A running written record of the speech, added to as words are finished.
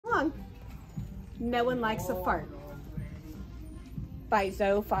No One Likes a Fart by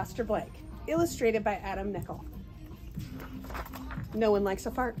Zoe Foster Blake. Illustrated by Adam Nickel. No one likes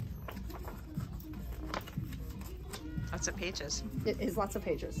a fart. Lots of pages. It is lots of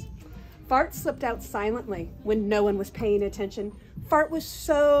pages. Fart slipped out silently when no one was paying attention. Fart was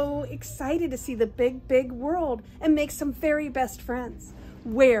so excited to see the big, big world and make some very best friends.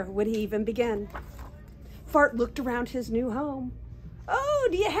 Where would he even begin? Fart looked around his new home. Oh,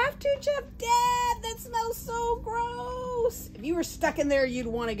 do you have to, Jeff? Dad, that smells so gross. If you were stuck in there, you'd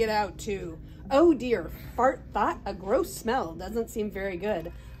want to get out too. Oh dear, Fart thought a gross smell doesn't seem very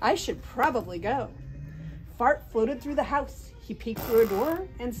good. I should probably go. Fart floated through the house. He peeked through a door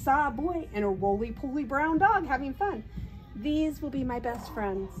and saw a boy and a roly-poly brown dog having fun. These will be my best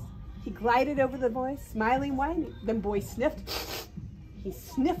friends. He glided over the boy, smiling, whining. Then boy sniffed. He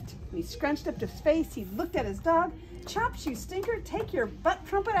sniffed and he scrunched up his face. He looked at his dog. Chops, you stinker, take your butt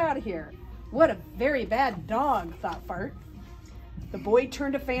trumpet out of here. What a very bad dog, thought Fart. The boy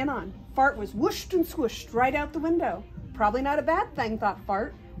turned a fan on. Fart was whooshed and swooshed right out the window. Probably not a bad thing, thought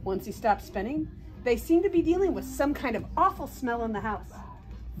Fart, once he stopped spinning. They seemed to be dealing with some kind of awful smell in the house.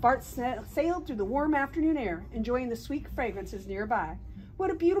 Fart sailed through the warm afternoon air, enjoying the sweet fragrances nearby.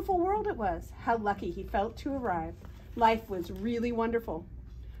 What a beautiful world it was. How lucky he felt to arrive. Life was really wonderful.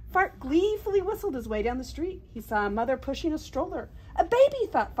 Fart gleefully whistled his way down the street. He saw a mother pushing a stroller. A baby,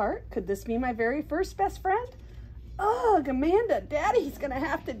 thought Fart. Could this be my very first best friend? Ugh, Amanda, Daddy's gonna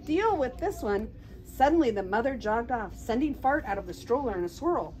have to deal with this one. Suddenly, the mother jogged off, sending Fart out of the stroller in a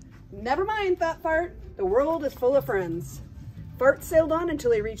swirl. Never mind, thought Fart. The world is full of friends. Fart sailed on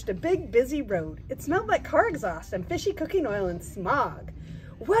until he reached a big, busy road. It smelled like car exhaust and fishy cooking oil and smog.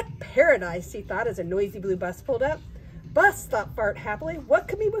 What paradise, he thought as a noisy blue bus pulled up. Bus, thought Fart happily. What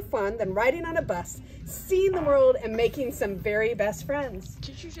could be more fun than riding on a bus, seeing the world, and making some very best friends?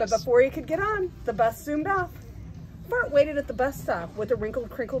 But before he could get on, the bus zoomed off. Fart waited at the bus stop with a wrinkled,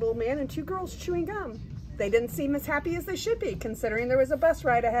 crinkled old man and two girls chewing gum. They didn't seem as happy as they should be, considering there was a bus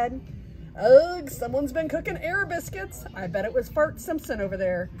ride ahead. Ugh, someone's been cooking air biscuits. I bet it was Fart Simpson over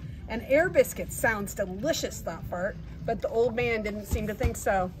there. And air biscuits sounds delicious, thought Fart, but the old man didn't seem to think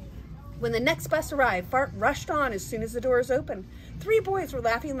so. When the next bus arrived, Fart rushed on as soon as the doors opened. Three boys were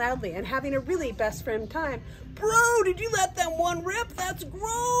laughing loudly and having a really best friend time. Bro, did you let them one rip? That's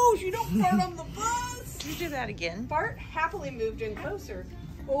gross. You don't fart on the bus. Can you do that again? Fart happily moved in closer.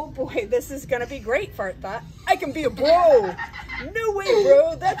 Oh boy, this is gonna be great, Fart thought. I can be a bro. No way,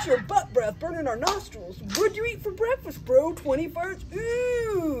 bro. That's your butt breath burning our nostrils. What'd you eat for breakfast, bro? 20 farts?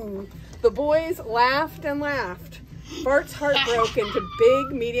 Ooh. The boys laughed and laughed. Fart's heart broke into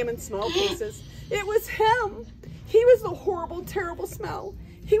big, medium, and small pieces. It was him. He was the horrible, terrible smell.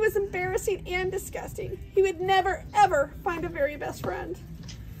 He was embarrassing and disgusting. He would never, ever find a very best friend.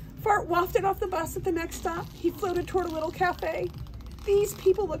 Fart wafted off the bus at the next stop. He floated toward a little cafe. These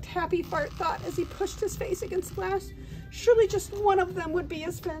people looked happy, Fart thought, as he pushed his face against glass. Surely just one of them would be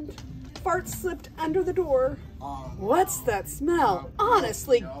his friend. Fart slipped under the door. What's that smell?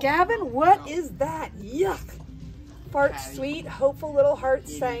 Honestly, Gavin, what is that? Yuck. Fart's sweet, hopeful little heart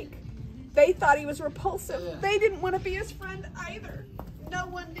sank. They thought he was repulsive. They didn't want to be his friend either. No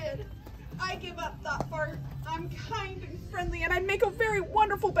one did. I give up, thought Fart. I'm kind and friendly, and I'd make a very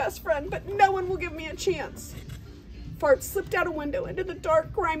wonderful best friend, but no one will give me a chance. Fart slipped out a window into the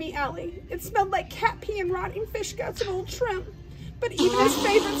dark, grimy alley. It smelled like cat pee and rotting fish guts and old shrimp. But even his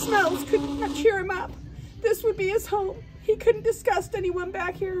favorite smells couldn't cheer him up. This would be his home. He couldn't disgust anyone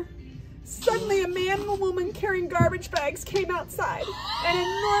back here. Suddenly, a man and a woman carrying garbage bags came outside. An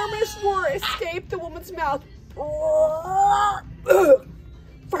enormous roar escaped the woman's mouth.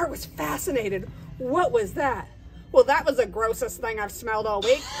 Fart was fascinated. What was that? Well, that was the grossest thing I've smelled all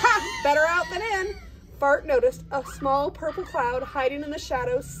week. Ha! Better out than in. Fart noticed a small purple cloud hiding in the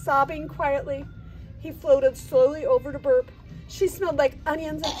shadows, sobbing quietly. He floated slowly over to Burp. She smelled like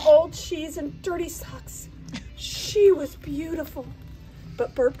onions and old cheese and dirty socks. She was beautiful.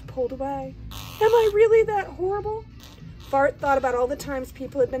 But Burp pulled away. Am I really that horrible? Fart thought about all the times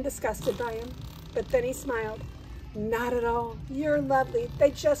people had been disgusted by him. But then he smiled. Not at all. You're lovely. They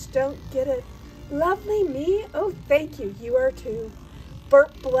just don't get it. Lovely me? Oh, thank you. You are too.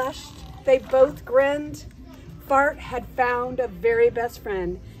 Burp blushed. They both grinned. Fart had found a very best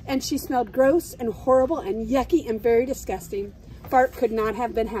friend, and she smelled gross and horrible and yucky and very disgusting. Fart could not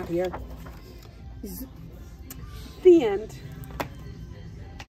have been happier. The end.